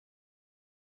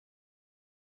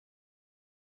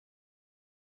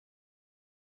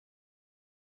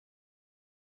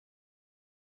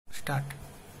Start.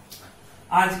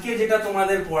 আজকে যেটা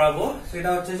তোমাদের পড়াবো সেটা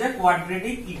হচ্ছে যে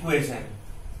কোয়াড্রেটিক ইকুয়েশন।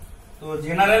 তো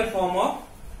general form of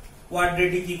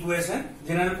quadratic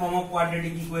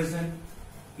equation,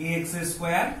 ax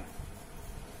square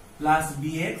plus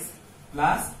bx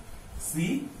plus c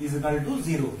is equal to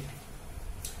 0।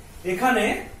 এখানে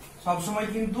সবসময়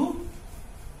কিন্তু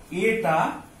এটা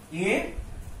a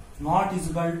not is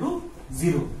equal to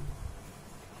 0।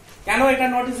 কেন এটা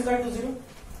নট ইজ ইকুয়াল টু 0?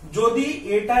 যদি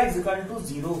এটা ইজ ইকুয়াল টু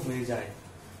 0 হয়ে যায়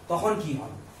তখন কি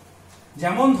হবে?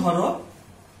 যেমন ধরো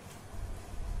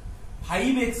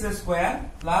 5x square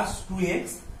plus 2x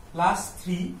plus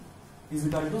 3 is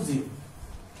equal to 0।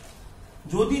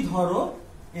 যদি ধরো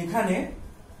এখানে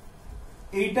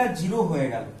এইটা 0 হয়ে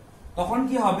গেল তখন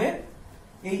কি হবে?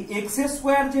 এই x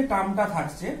স্কয়ার যে টার্মটা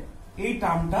থাকছে এই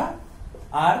টার্মটা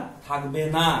আর থাকবে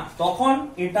না, তখন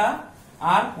এটা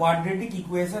আর কোয়াড্রেটিক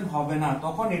ইকুয়েশন হবে না,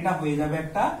 তখন এটা হয়ে যাবে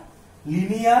একটা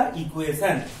লিনিয়ার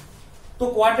ইকুয়েশন। তো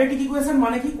কোয়াড্রেটিক ইকুয়েশন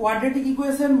মানে কি? কোয়াড্রেটিক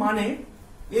ইকুয়েশন মানে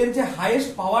এর যে হাইয়েস্ট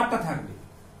পাওয়ারটা থাকবে।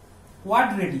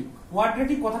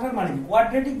 কোয়াড্রেটিক কথাটার মানে কি?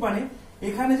 কোয়াড্রেটিক মানে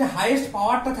এখানে যে হাইয়েস্ট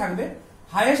পাওয়ারটা থাকবে,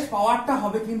 হাইয়েস্ট পাওয়ারটা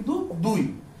হবে কিন্তু 2।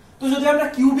 তো যদি আমরা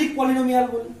কিউবিক পলিনোমিয়াল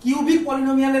বলি, কিউবিক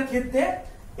পলিনোমিয়ালের ক্ষেত্রে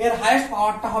এর হাইয়েস্ট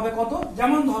পাওয়ারটা হবে কত?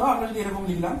 যেমন ধরো আমরা যদি এরকম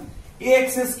লিখলাম ax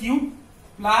cube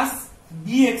plus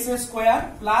bx square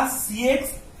plus cx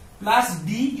plus d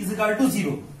is equal to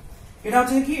 0। এটা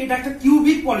হচ্ছে কি? এটা একটা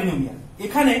কিউবিক পলিনোমিয়াল।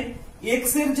 এখানে x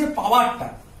এর যে পাওয়ারটা,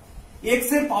 x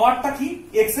এর পাওয়ারটা কি?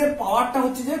 x এর পাওয়ারটা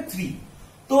হচ্ছে যে 3।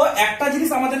 তো একটা জিনিস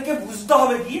আমাদেরকে বুঝতে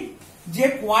হবে কি, যে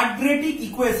কোয়াড্রেটিক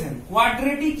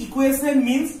ইকুয়েশন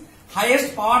মিন্স হাইয়েস্ট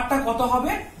পাওয়ারটা কত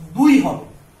হবে? 2 হবে।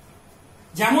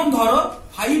 যেমন ধরো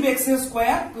 5x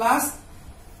square plus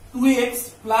 2x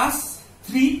plus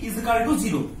 3 is equal to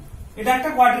 0। এটা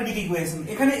একটা কোয়াড্রেটিক ইকুয়েশন।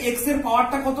 এখানে x এর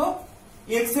পাওয়ারটা কত?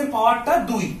 x এর পাওয়ারটা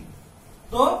 2।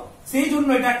 তো সেই জন্য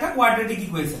এটা একটা কোয়াড্রেটিক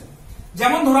ইকুয়েশন।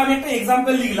 যেমন ধরো আমি একটা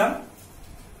एग्जांपल লিখলাম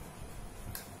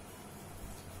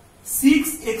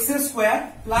 6x স্কয়ার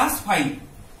প্লাস 5।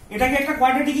 এটা কি একটা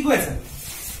কোয়াড্রেটিক ইকুয়েশন?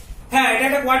 হ্যাঁ, এটা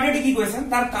একটা কোয়াড্রেটিক ইকুয়েশন।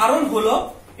 তার কারণ হলো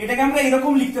এটাকে আমরা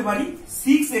এরকম লিখতে পারি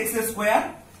 6x square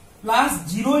plus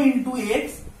 0 into x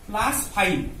plus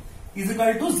 5 is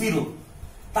equal to 0।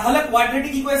 তাহলে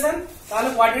কোয়াড্রেটিক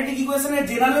ইকুয়েশনের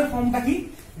জেনারেল ফর্মটা কি?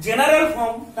 জেনারেল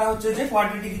ফর্মটা হচ্ছে যে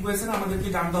কোয়াড্রেটিক ইকুয়েশন আমাদেরকে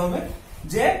জানতে হবে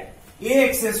যে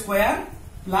ax square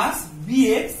plus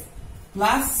bx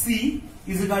plus c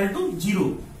is equal to 0।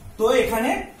 তো এখানে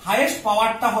হাইয়েস্ট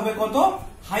পাওয়ারটা হবে কত?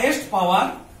 হাইয়েস্ট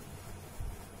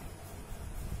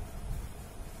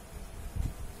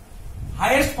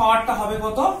পাওয়ারটা হবে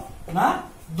কত? না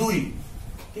 2।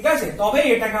 ঠিক আছে, তবে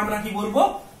এটাকে আমরা কি বলবো?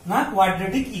 না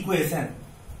কোয়াড্রেটিক ইকুয়েশন।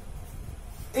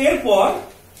 এরপর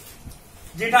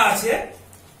যেটা আছে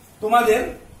তোমাদের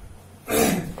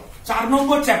 4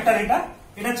 নম্বর চ্যাপ্টার,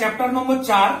 এটা চ্যাপ্টার নম্বর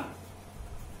 4।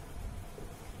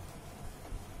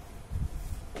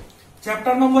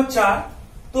 চ্যাপ্টার নম্বর 4।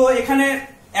 তো এখানে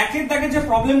একের দাগে যে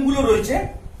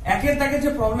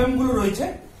প্রবলেমগুলো রয়েছে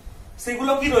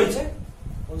সেগুলো কি রয়েছে?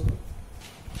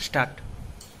 স্টার্ট।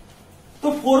 তো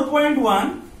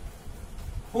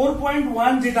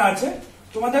 4.1 যেটা আছে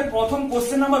তোমাদের প্রথম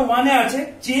কোশ্চেন নাম্বার 1 এ আছে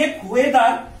check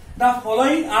whether the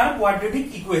following R quadratic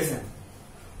equation.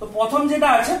 তো প্রথম যেটা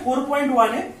আছে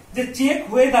 4.1 এ যে check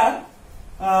whether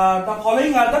the following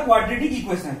are the quadratic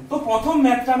equation. তো প্রথম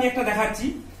ম্যাথটা আমি একটা দেখাচ্ছি।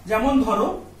 যেমন ধরো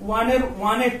 1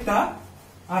 এরটা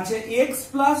আছে x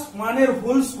প্লাস 1 এর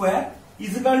whole square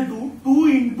is equal to 2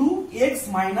 into x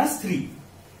minus 3।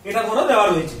 এটা ধরো দেওয়া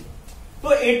রয়েছে। তো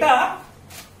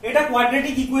এটা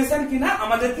কোয়াড্রেটিক ইকুয়েশন কিনা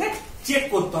আমাদেরকে চেক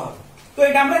করতে হবে। তো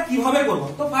এটা আমরা কিভাবে করব?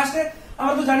 তো ফার্স্টে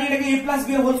আমরা তো জানি এটাকে a প্লাস b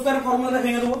এর হোল স্কয়ার ফর্মুলাতে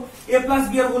ভেঙে দেবো। a প্লাস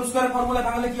b এর হোল স্কয়ার ফর্মুলা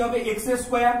তাহলে কি হবে? x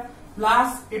স্কয়ার প্লাস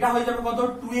এটা হয়ে যাবে কত?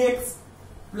 2x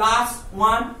plus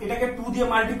 1। এটাকে 2 দিয়ে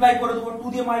মাল্টিপ্লাই করে দেবো। 2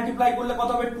 দিয়ে মাল্টিপ্লাই করলে কত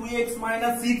হবে? 2x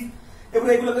minus 6। এবার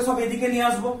এগুলোকে সব এদিকে নিয়ে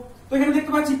আসবো। তো এখানে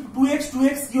দেখতে পাচ্ছি 2x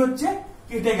কি হচ্ছে?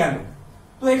 কেটে গেল।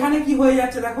 তো এখানে কি হয়ে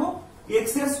যাচ্ছে দেখো, x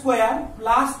স্কয়ার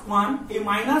প্লাস 1 এই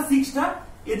মাইনাস 6টা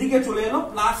এদিকে চলে এলো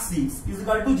প্লাস 6 ইজ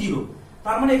ইকুয়াল টু 0।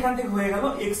 তার মানে এখান থেকে হয়ে গেল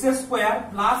x square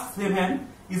plus 7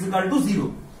 is equal to 0।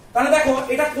 তাহলে দেখো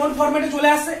এটা কোন ফরম্যাটে চলে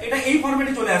আসছে? এটা এই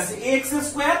ফরম্যাটে চলে আসছে, ax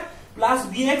square plus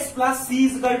bx plus c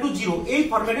is equal to 0 এই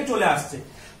ফরম্যাটে চলে আসছে।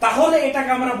 তাহলে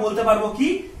এটাকে আমরা বলতে পারবো কি?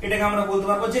 এটাকে আমরা বলতে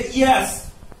পারবো যে yes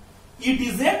it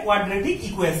is a quadratic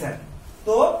equation.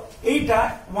 তো এইটা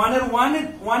 1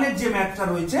 এর যে ম্যাথটা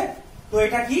রয়েছে, তো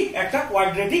এটা কি? একটা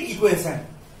কোয়াড্রেটিক ইকুয়েশন।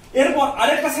 এরপর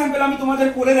আরেকটা স্যাম্পল আমি তোমাদের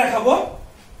করে দেখাবো,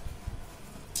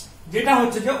 যেটা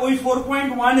হচ্ছে যে ওই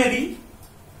 4.1 এরই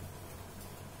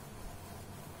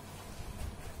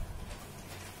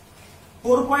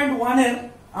 4.1 এর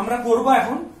আমরা করব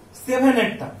এখন 7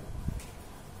 এরটা।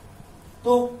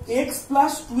 তো x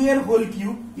প্লাস 2 এর whole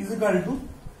cube is equal to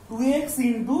 2x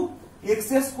into x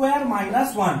square minus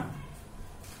 1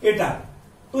 এটা।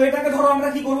 তো এটাকে ধরো আমরা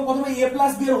কি করবো, প্রথমে a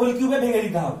প্লাস b এর হোল কিউবে ভেঙে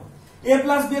দিতে হবে। a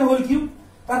প্লাস b এর হোল কিউব,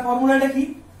 তার ফর্মুলাটা কি,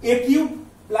 a cube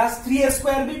plus 3a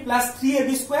square b plus 3ab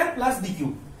square plus b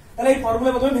cube. তাহলে এই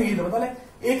ফর্মুলা প্রথমে ভেঙে দিতে হবে। তাহলে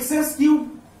x কিউব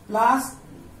প্লাস,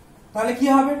 তাহলে কি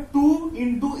হবে 2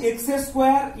 into x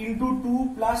square into 2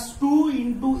 plus 2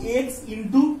 into x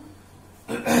into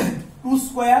 2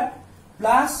 square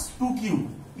plus 2 cube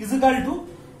is equal to,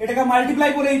 এটাকে মাল্টিপ্লাই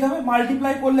করে দিতে হবে।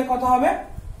 মাল্টিপ্লাই করলে কত হবে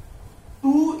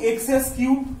 2x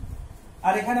কিউব,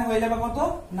 আর এখানে হয়ে যাবে কত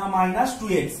না মাইনাস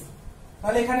 2x।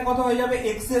 তাহলে এখানে কত হয়ে যাবে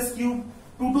x কিউব,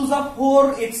 2 টু যা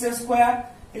 4x স্কোয়ার,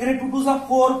 এখানে 2 টু যা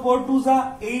 4, 4 টু যা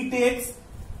 8x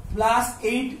plus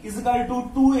 8 is equal to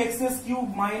 2x cube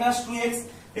minus 2x।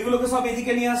 এগুলোকে সব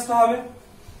এদিকে নিয়ে আসতে হবে,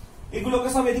 এগুলোকে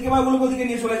সব এদিকে বা এগুলোকে ওদিকে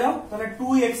নিয়ে চলে যাও। তাহলে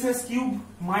 2x cube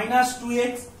minus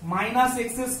 2x minus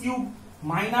x cube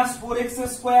minus 4x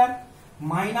square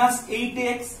minus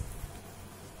 8x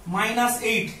minus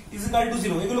 8 is equal to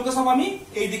 0। এগুলোকে সব আমি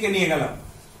এই দিকে নিয়ে গেলাম।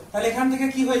 তাহলে এখান থেকে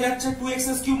কি হয়ে যাচ্ছে 2x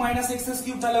cube minus x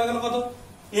cube, তাহলে হয়ে গেল কত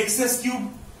x cube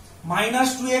minus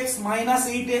 2x minus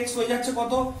 8x হয়ে যাচ্ছে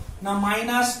কত না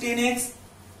মাইনাস 10x,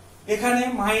 এখানে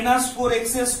minus 4x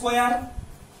square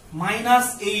minus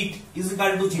 8 is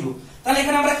equal to 0। তাহলে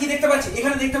এখানে আমরা কি দেখতে পাচ্ছি,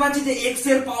 এখানে দেখতে পাচ্ছি যে x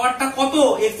এর পাওয়ারটা কত,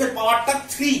 x এর পাওয়ারটা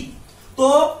 3। তো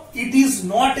it is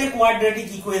not a quadratic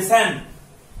equation.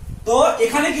 তো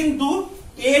এখানে কিন্তু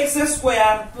x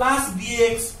square plus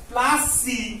bx plus c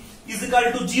is equal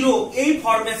to 0 এই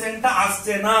ফরমেশনটা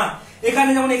আসছে না। এখানে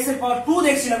যেমন x এর পাওয়ার 2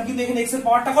 দেখছিলাম, কিন্তু এখানে x এর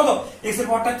পাওয়ারটা কত, x এর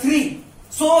পাওয়ারটা 3।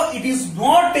 So it is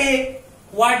not a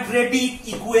quadratic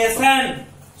equation.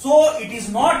 So it is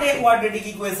not a quadratic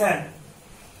equation.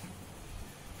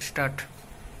 Start.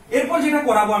 এরপর যেটা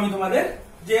করাবো আমি তোমাদের,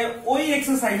 যে ওই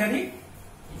এক্সারসাইজারই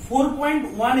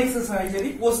 4.1 এক্সারসাইজারই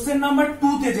কোশ্চেন নাম্বার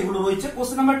 2 তে যেগুলো রয়েছে,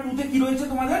 কোশ্চেন নাম্বার 2 তে কি রয়েছে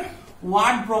তোমাদের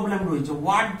ওয়ার্ড প্রবলেম রয়েছে।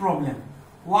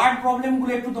 ওয়ার্ড প্রবলেম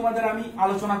গুলো একটু তোমাদের আমি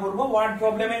আলোচনা করব। ওয়ার্ড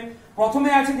প্রবলেমে প্রথমে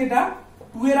আছে যেটা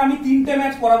 2 এর আমি 3টে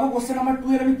ম্যাথ করাবো। কোশ্চেন নাম্বার 2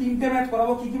 এর আমি 3টে ম্যাথ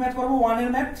করাবো। কি কি ম্যাথ করাবো, 1 এর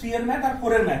ম্যাথ, 3 এর ম্যাথ আর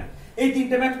 4 এর ম্যাথ। এই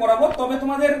 3টে ম্যাথ করাবো। তবে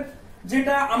তোমাদের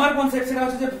যেটা আমার কনসেপ্ট সেটা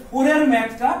হচ্ছে যে 4 এর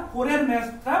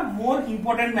ম্যাথটা মোর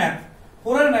ইম্পর্টেন্ট ম্যাথ।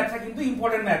 4 এর ম্যাথটা কিন্তু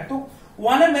ইম্পর্টেন্ট ম্যাথ। তো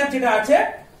 1 এর ম্যাথ যেটা আছে,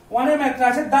 1 এর ম্যাথটা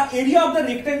আছে দা area of the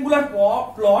rectangular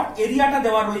plot. এরিয়াটা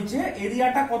দেওয়া রয়েছে,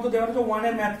 এরিয়াটা কত দেওয়া রয়েছে 1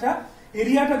 এর ম্যাথটা,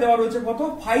 এরিয়াটা দেওয়া রয়েছে কত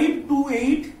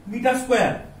 528 মিটার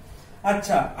স্কয়ার।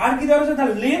 আচ্ছা, আর কি দেওয়া রয়েছে, দা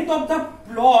length of the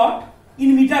plot in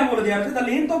metre বলে দেওয়া রয়েছে। দা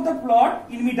length of the plot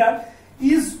in metre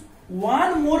is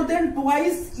 1 more then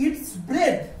twice it's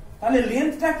breadth. তাহলে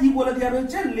লেন্থটা কি বলে দেওয়া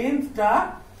রয়েছে,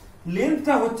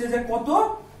 লেন্থটা হচ্ছে যে কত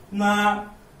না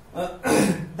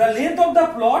the length of the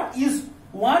plot is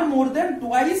 1 more than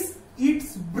twice its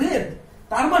breadth।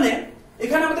 তার মানে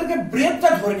এখানে আমাদেরকে ব্রেথটা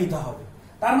ধরে নিতে হবে।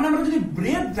 তার মানে আমরা যদি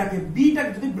ব্রেথটাকে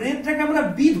বিটাকে যদি ব্রেথটাকে আমরা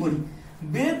বি ধরি,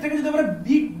 ব্রেথটাকে যদি আমরা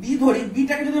বি ধরি,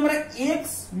 বিটাকে যদি আমরা x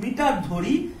মিটার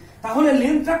ধরি, তাহলে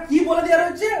লেন্থটা কি বলে দেওয়া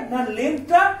রয়েছে না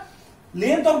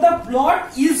length of the plot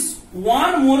is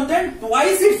 1 more then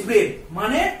twice it's breadth.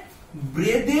 মানে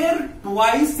ব্রেথের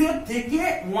টুয়াইস এর থেকে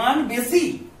 1 বেশি।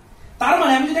 তার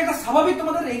মানে আমি যদি একটা স্বাভাবিক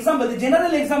তোমাদের এক্সাম্পল দিই,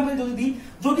 জেনারেল এক্সাম্পল যদি দিই,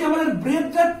 যদি আমাদের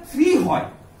ব্রেথটা 3 হয়,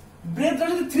 ব্রেথটা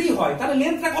যদি 3 হয়, তাহলে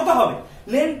লেন্থটা কত হবে,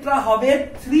 লেন্থটা হবে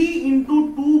 3 ইনটু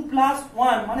 2 প্লাস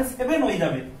 1 মানে 7 হয়ে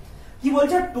যাবে। কি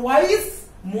বলছে টুয়াইস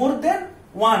মোর দেন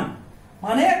 1,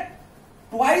 মানে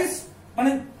টুয়াইস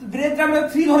মানে ব্রেথটা আমরা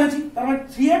 3 ধরেছি, তার মানে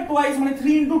 3 এর টুয়াইস মানে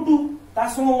 3 ইনটু 2, তার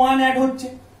সঙ্গে 1 অ্যাড হচ্ছে,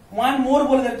 1 মোর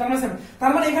বলে দেয়, তার মানে 7।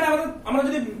 তার মানে এখানে আমরা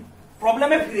যদি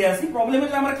প্রবলেমে ফিরে আসি, প্রবলেমে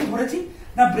যদি আমরা কি ধরেছি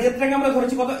না ব্রেথটাকে আমরা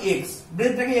ধরেছি কত x,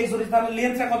 ব্রেথটাকে x ধরেছি, তাহলে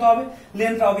লেন্থটা কত হবে,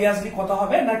 লেন্থটা অবভিয়াসলি কত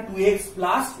হবে না 2x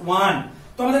প্লাস 1।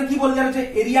 তো আমাদের কি বলতে যাচ্ছে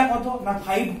এরিয়া কত না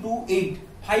 5 to 8।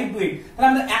 তাহলে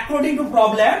আমাদের অ্যাকর্ডিং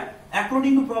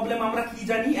টু প্রবলেম আমরা কি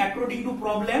জানি, অ্যাকর্ডিং টু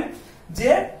প্রবলেম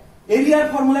যে এরিয়ার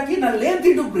ফর্মুলা কি না লেন্থ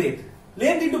ইনটু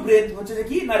ব্রেথ হচ্ছে যে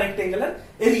কি না রেক্টেঙ্গুলার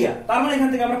এরিয়া। তার মানে এখান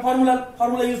থেকে আমরা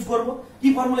ফর্মুলা ইউজ করব। কি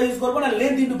ফর্মুলা ইউজ করব না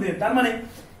লেন্থ ইনটু ব্রেথ। তার মানে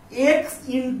x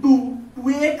into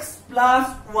 2x plus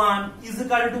 1 is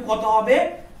equal to কত হবে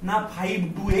না 5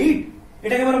 to 8।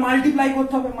 এটাকে এবার মাল্টিপ্লাই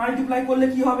করতে হবে। মাল্টিপ্লাই করলে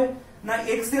কি হবে না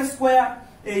x স্কয়ার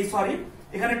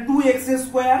এখানে 2x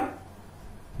square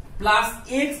plus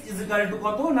x is equal to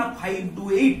কত না 5 to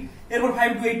 8। এরপর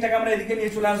 5 to 8 টাকে আমরা এদিকে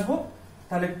নিয়ে চলে আসবো।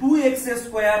 তাহলে 2x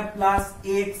square plus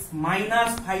x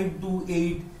minus 5 to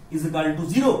 8 is equal to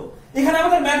 0। এখানে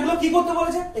আমাদের ম্যাথগুলো কি করতে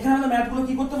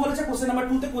বলেছে, কোশ্চেন নাম্বার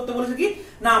 2 তে করতে বলেছে কি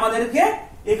না আমাদেরকে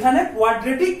এখানে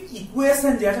কোয়াড্রেটিক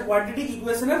ইকুয়েশন যে আছে, কোয়াড্রেটিক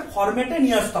ইকুয়েশনের ফরম্যাটে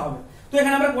নিয়ে আসতে হবে। তো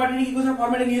এখানে আমরা কোয়াড্রেটিক ইকুয়েশন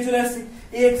ফরম্যাটে নিয়ে চলে আসছি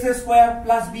ax square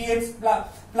plus bx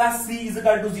plus c is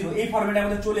equal to 0 এই ফরম্যাটে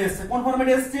আমাদের চলে আসছে। কোন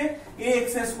ফরম্যাটে আসছে? ax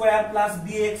square plus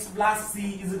bx plus c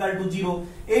is equal to 0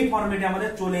 এই ফরম্যাটে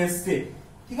আমাদের চলে আসছে।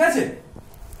 ঠিক আছে,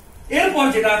 এরপর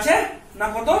যেটা আছে না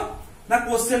কত না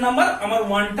কোশ্চেন নাম্বার আমার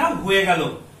 1 টা হয়ে গেল।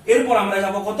 এরপর আমরা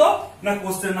যাব কত না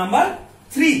কোশ্চেন নাম্বার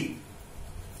 3।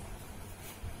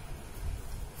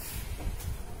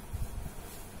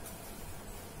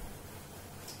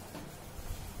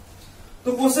 তো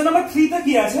কোশ্চেন নাম্বার 3 তে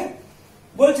কি আছে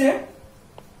বলছে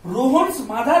রোহনস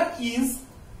mother is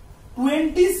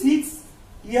 26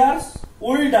 years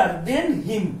older than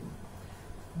him.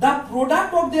 The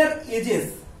product of their ages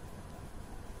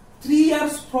 3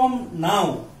 years from now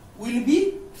will be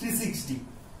 360.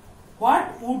 What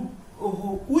would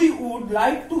we would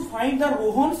like to find the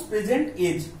Rohan's present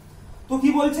age. তো কি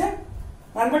বলছে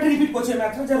বারবার repeat করছে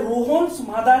ম্যাথটা যে রোহনস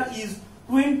mother is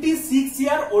 26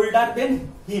 year older than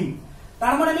him।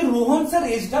 তার মানে আমি রোহনস এর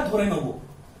এজটা ধরে নেব,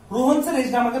 রোহনস এর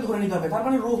এজটা আমাকে ধরে নিতে হবে। তার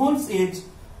মানে রোহনস এজ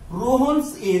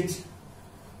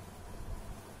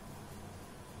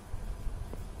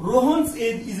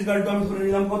ইজ ইকুয়াল টু আমি ধরে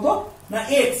নিলাম কত না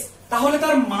x। তাহলে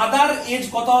তার মাদার এজ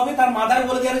কত হবে? তার মাদার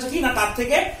বলে দেওয়া হচ্ছে কি না তার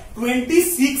থেকে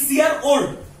 26 year old,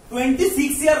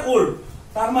 26 year old।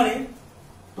 তার মানে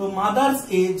তো mother's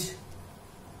age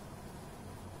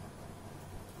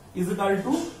is equal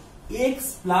to x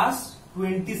plus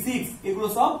 26, এগুলো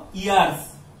সব ইয়ার্স।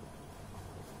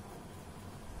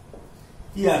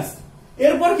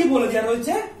 এরপর কি বলে দেওয়া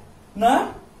রয়েছে না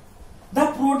the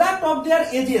product of their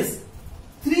edges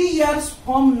 3 years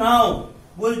from now,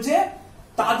 বলছে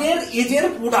তাদের এজের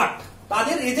প্রোডাক্ট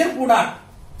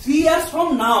 3 years from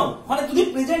now, মানে যদি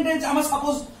প্রেজেন্ট এজ আমার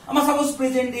সাপোজ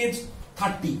প্রেজেন্ট এজ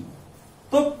 30,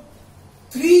 তো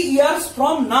 3 years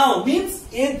from now means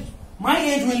age my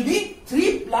age will be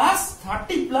 3 plus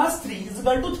 30 plus 3 is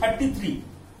equal to 33.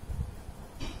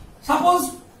 Suppose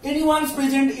anyone's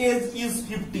present age is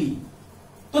 50,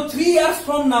 so 3 years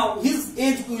from now his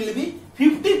age will be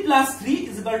 50 plus 3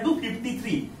 is equal to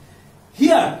 53.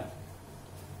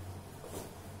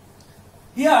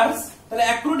 Here's তাহলে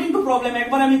according to problem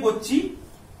একবার আমি করছি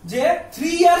যে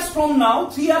 3 years from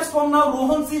now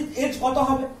রোহনস age কত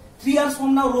হবে? 3 years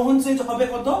from now রোহনস age হবে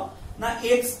কত না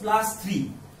x plus 3।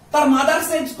 তার মাদার্স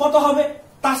এজ কত হবে?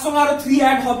 তার সঙ্গে আরো 3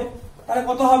 অ্যাড হবে, তাহলে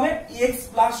কত হবে x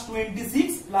plus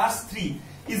 26 plus 3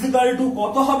 is equal to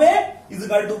কত হবে? is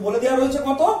equal to বলে দেওয়া রয়েছে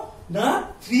কত না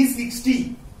 360।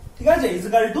 ঠিক আছে, is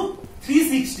equal to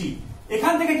 360।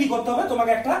 এখান থেকে কি করতে হবে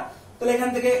তোমাকে একটা, তাহলে এখান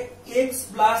থেকে x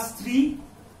plus 3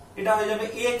 এটা হয়ে যাবে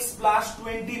x plus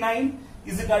 29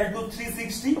 is equal to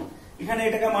 360। এখানে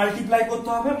এটাকে মাল্টিপ্লাই করতে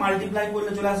হবে, মাল্টিপ্লাই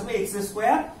করলে চলে আসবে x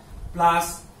square plus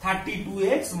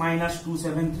 32x minus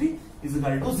 273 is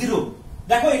equal to 0।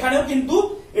 দেখো এখানেও কিন্তু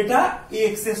এটা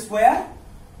x square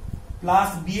plus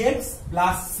bx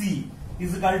plus c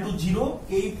is equal to 0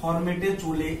 এই ফরম্যাটে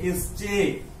চলে এসেছে।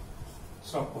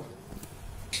 স্টপ কর,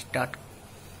 স্টার্ট।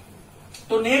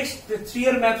 তো নেক্সট 3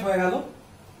 এর ম্যাথ হয়ে গেল।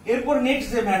 এরপর নেক্সট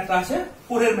যে ম্যাথটা আছে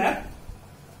 4 এর math,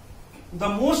 the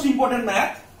most important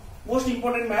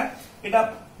math, এটা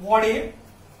পড়ে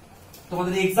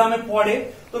তোমাদের এক্সামে পড়ে।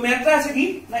 তো ম্যাথটা আছে কি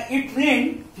না এ train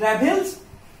travels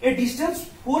a distance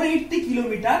 480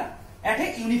 kilometre at A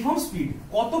uniform speed.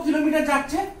 কত কিলোমিটার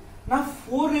যাচ্ছে না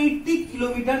 480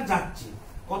 কিলোমিটার যাচ্ছে।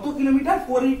 কত কিলোমিটার?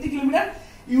 480 কিলোমিটার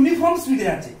ইউনিফর্ম স্পিডে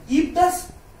যাচ্ছে। If the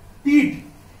speed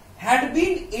had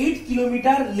been 8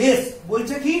 kilometre less,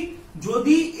 বলছে কি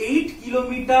যদি 8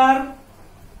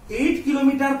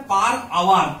 কিলোমিটার পার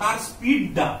আওয়ার তার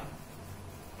স্পিডটা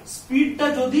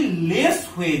যদি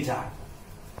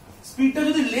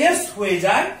লেস হয়ে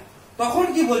যায়, তখন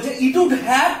কি বলছে it would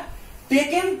have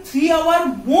taken 3 hour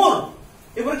মোর।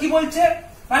 এবার কি বলছে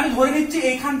আমি ধরে নিচ্ছি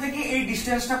এখান থেকে এই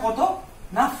ডিস্টেন্সটা কত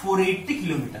না 480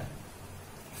 কিলোমিটার।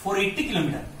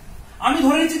 আমি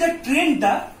ধরে নিচ্ছি যে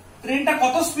ট্রেনটা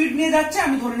কত স্পিড নিয়ে যাচ্ছে,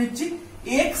 আমি ধরে নিচ্ছি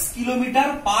x kilometre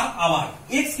per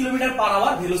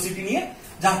hour velocity নিয়ে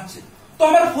যাচ্ছে। তো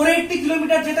আমার 480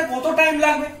 কিলোমিটার যেতে কত টাইম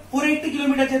লাগবে? 480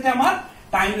 কিলোমিটার যেতে আমার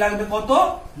টাইম লাগবে কত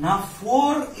না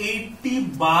 480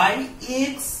 বাই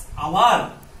x আওয়ার।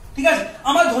 ঠিক আছে,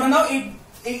 আমার ধরে নাও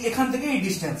এখান থেকে এই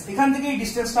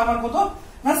ডিস্টেন্সটা আমার কত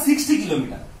না 60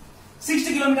 কিলোমিটার।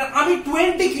 আমি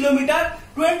 20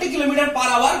 কিলোমিটার পার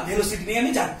আওয়ার ভেলোসিটি নিয়ে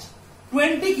আমি যাচ্ছি।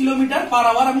 20 কিলোমিটার পার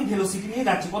আওয়ার আমি ভেলোসিটি নিয়ে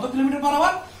যাচ্ছি। কত kilometre per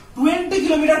hour? 20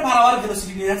 kilometre per hour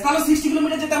velocity নিয়ে যাচ্ছি। তাহলে 60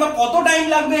 কিলোমিটার যেতে আমার কত টাইম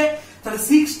লাগবে? তাহলে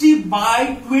 60 বাই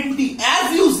 20 অ্যাজ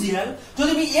ইউজুয়াল যদি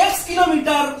আমি x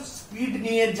কিলোমিটার স্পিড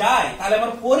নিয়ে যাই তাহলে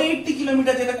আমার 480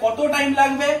 কিলোমিটার যেতে কত টাইম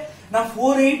লাগবে না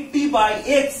 480 বাই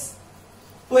x।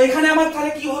 তো এখানে আমার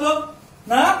তাহলে কি হলো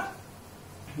না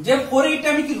যে 480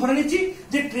 আমি কি ধরে নিচ্ছি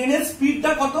যে ট্রেনের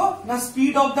স্পিডটা কত না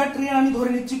স্পিড অফ দা ট্রেন আমি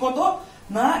ধরে নিচ্ছি কত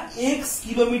না x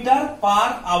কিলোমিটার পার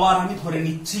আওয়ার আমি ধরে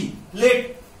নিচ্ছি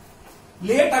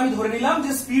লেট আমি ধরে নিলাম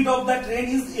যে speed of the train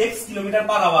is x kilometre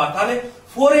per hour তাহলে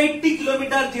 480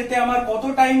 কিলোমিটার যেতে আমার কত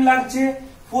টাইম লাগছে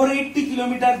 480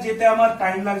 কিলোমিটার যেতে আমার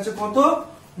টাইম লাগছে কত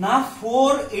না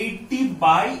 480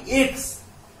 বাই x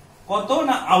কত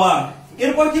না আওয়ার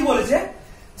এরপর কি বলেছে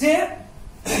যে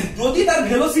যদি তার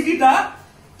ভেলোসিটিটা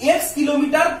x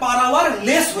kilometre per hour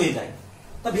less হয়ে যায়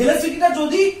তা ভেলোসিটিটা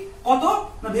যদি কত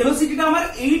না ভেলোসিটিটা আমার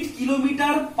 8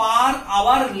 কিলোমিটার পার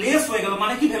আওয়ার লেস হয়ে গেল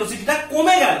মানে কি ভেলোসিটিটা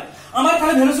কমে গেল আমার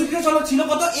তাহলে ভেলোসিটিটা ছিল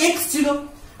কত x ছিল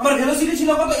আমার ভেলোসিটি ছিল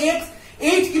কত x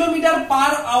 8 কিলোমিটার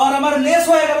পার আওয়ার আমার লেস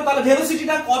হয়ে গেল তাহলে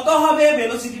ভেলোসিটিটা কত হবে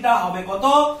ভেলোসিটিটা হবে কত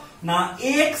না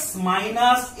x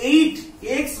minus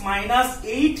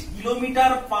 8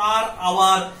 kilometre per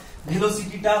hour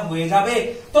ভেলোসিটিটা হয়ে যাবে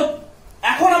তো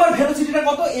এখন আমার ভেলোসিটিটা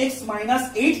কত x minus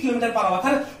 8 kilometre per hour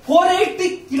তাহলে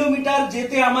 480 কিলোমিটার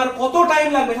যেতে আমার কত টাইম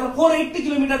লাগবে তাহলে 480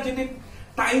 কিলোমিটার যেতে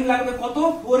টাইম লাগবে কত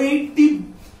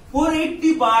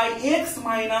 480 বাই x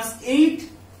মাইনাস 8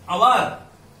 আওয়ার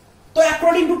তো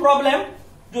অ্যাকর্ডিং টু প্রবলেম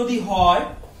যদি হয়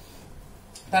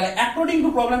তাহলে অ্যাকর্ডিং টু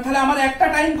প্রবলেম তাহলে আমার একটা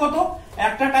টাইম কত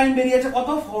একটা টাইম বেরিয়েছে কত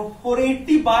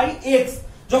 480 বাই x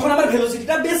যখন আমার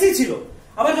ভেলোসিটিটা বেশি ছিল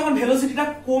আবার যখন ভেলোসিটিটা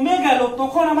কমে গেল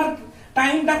তখন আমার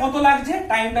টাইমটা কত লাগছে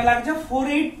টাইমটা লাগছে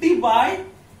 480 বাই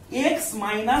x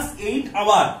মাইনাস 8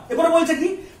 আওয়ার এবারে বলছে কি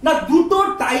না দুটো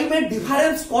টাইমের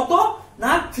ডিফারেন্স কত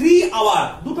না 3 আওয়ার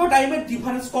দুটো টাইমের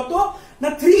ডিফারেন্স কত না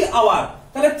 3 আওয়ার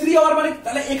তাহলে 3 আওয়ার মানে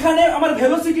তাহলে এখানে আমার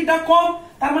ভেলোসিটিটা কম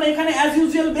তার মানে এখানে অ্যাজ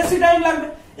ইউজুয়াল বেশি টাইম লাগবে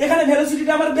এখানে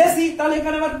ভেলোসিটিটা আমার বেশি তাহলে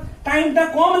এখানে আমার টাইমটা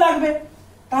কম লাগবে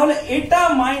তাহলে এটা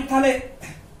তাহলে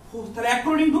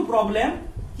অ্যাকর্ডিং টু প্রবলেম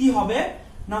কি হবে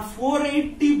না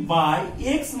 480 by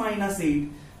x minus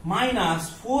 8 minus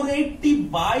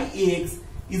 480 by x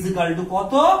is equal to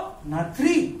কত না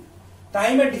 3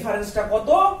 টাইমের ডিফারেন্সটা কত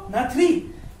না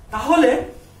 3 তাহলে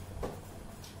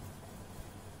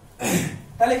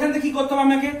এখান থেকে কি করতে হবে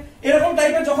আমাকে এরকম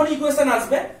টাইপের যখন ইকুয়েশন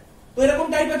আসবে তো এরকম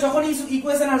টাইপের যখন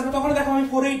ইকুয়েশন আসবে তখন দেখো আমি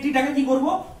 480 টাকে কি করব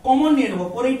কমন নিয়ে নেব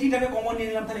 480 টাকে কমন নিয়ে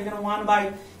নিলাম তাহলে এখানে 1 by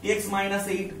x minus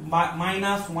 8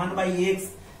 minus 1 by x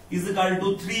is equal to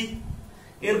 3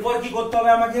 এরপর কি করতে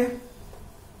হবে আমাকে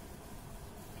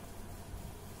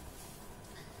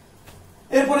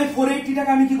এরপরে 480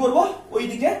 টাকে আমি কি করব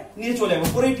ওইদিকে নিয়ে চলে যাব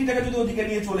 480 টাকে যদি ওইদিকে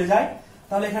নিয়ে চলে যায়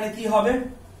তাহলে এখানে কি হবে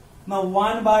না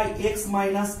 1 by x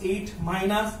minus 8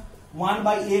 minus 1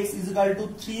 by x is equal to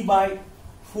 3 by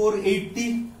 480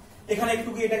 এখানে একটু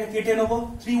এটাকে কেটে নেব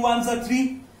 3 1s are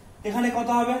 3 এখানে কত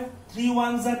হবে 3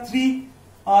 1s are 3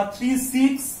 3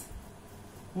 6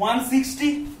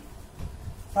 160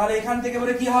 তাহলে এখান থেকে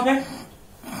বলে কি হবে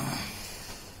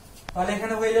তাহলে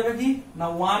এখানে হয়ে যাবে কি না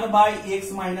 1 by x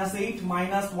minus 8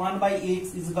 minus 1 by x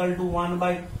is equal to 1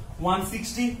 by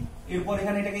 160 এরপর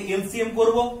এখানে এটাকে এলসিএম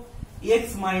করব x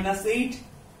মাইনাস 8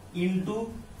 ইনটু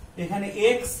এখানে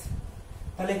x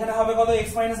তাহলে এখানে হবে কত x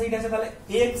মাইনাস 8 আছে তাহলে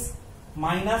x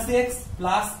minus x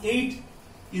plus 8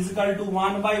 is equal to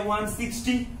 1 by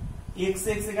 160 x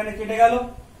x এখানে কেটে গেল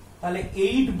তাহলে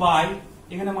 8 বাই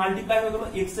এখানে মাল্টিপ্লাই হয়ে গেল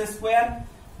x square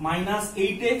minus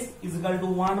 8x is equal to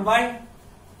 1 by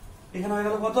এখানে হয়ে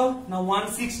গেল কত না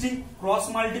 160 ক্রস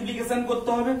মাল্টিপ্লিকেশন করতে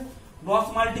হবে ক্রস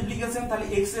মাল্টিপ্লিকেশন তাহলে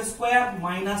x square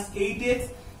minus 8x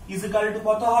is equal to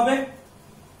কত হবে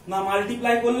না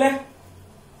মাল্টিপ্লাই করলে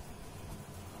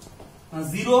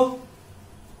 0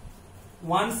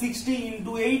 160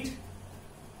 ইনটু 8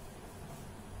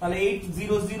 তাহলে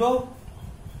 800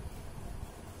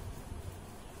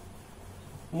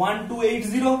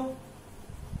 1280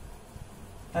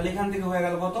 তাহলে এখান থেকে হয়ে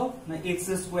গেল কত না x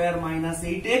স্কয়ার মাইনাস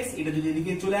 8x এটা যদি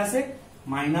এদিকে চলে আসে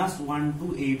minus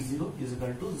 1280 is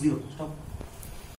equal to 0 stop